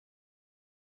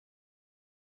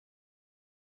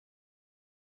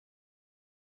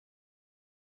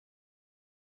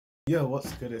Yo,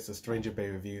 what's good? It's a Stranger Bay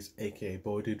Reviews, aka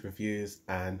Boy Dude Reviews,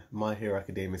 and My Hero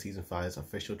Academia Season 5's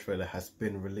official trailer has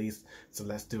been released, so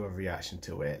let's do a reaction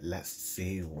to it. Let's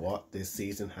see what this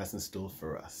season has in store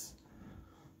for us.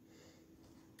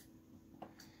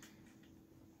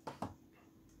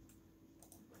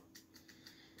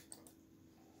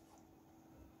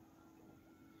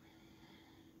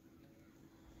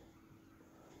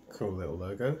 Cool little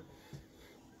logo.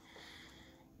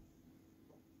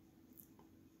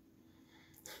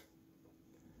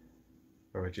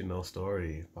 Original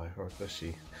story by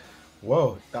Heor.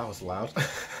 Whoa, that was loud.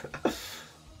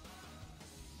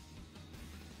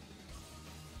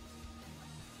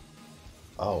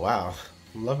 Oh wow,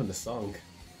 I'm loving the song.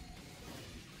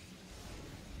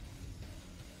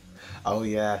 Oh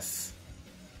yes,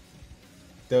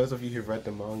 those of you who've read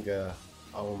the manga,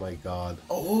 oh my god.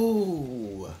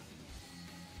 Oh,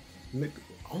 look,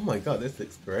 oh my god, this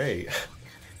looks great.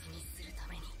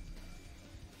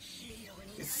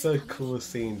 It's so cool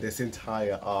seeing this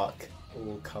entire arc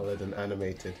all coloured and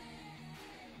animated.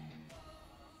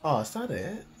 Oh, is that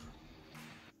it?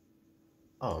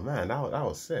 Oh man, that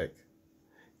was sick.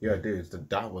 Yeah, dude,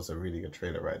 that was a really good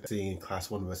trailer right there. Seeing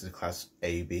Class 1 versus Class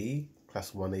AB,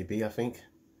 Class 1 AB, I think.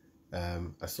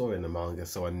 I saw it in the manga,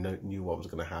 so I knew what was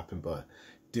going to happen, but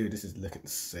dude, this is looking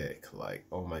sick. Like,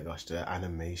 oh my gosh, the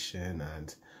animation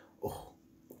and, oh,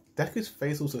 Deku's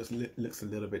face also looks a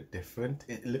little bit different.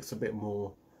 It looks a bit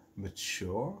more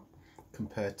mature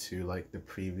compared to like the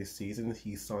previous season.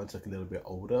 He's starting to look a little bit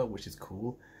older, which is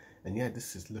cool. And yeah,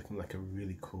 this is looking like a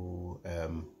really cool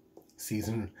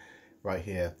season right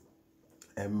here.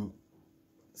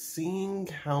 Seeing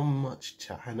how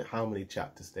many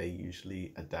chapters they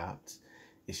usually adapt,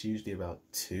 it's usually about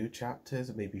 2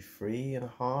 chapters, maybe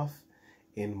 3.5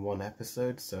 in one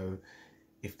episode. So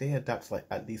if they adapt like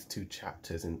at least 2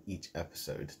 chapters in each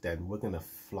episode, then we're gonna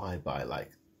fly by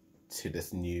like to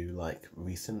this new like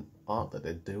recent arc that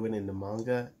they're doing in the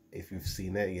manga, if you've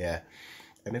seen it. Yeah,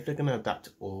 and if they're gonna adapt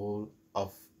all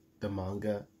of the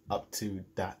manga up to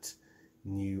that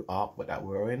new arc that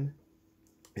we're in,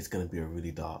 it's gonna be a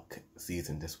really dark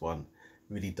season, this one.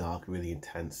 Really dark, really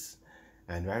intense,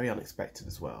 and very unexpected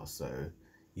as well. So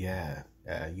yeah,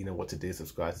 you know what to do.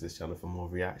 Subscribe to this channel for more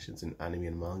reactions in anime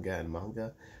and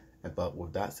manga. But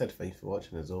with that said, thanks for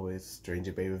watching. As always,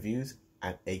 Stranger Bay Reviews,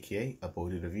 and aka A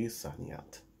Boy Dude Reviews, signing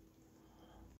out.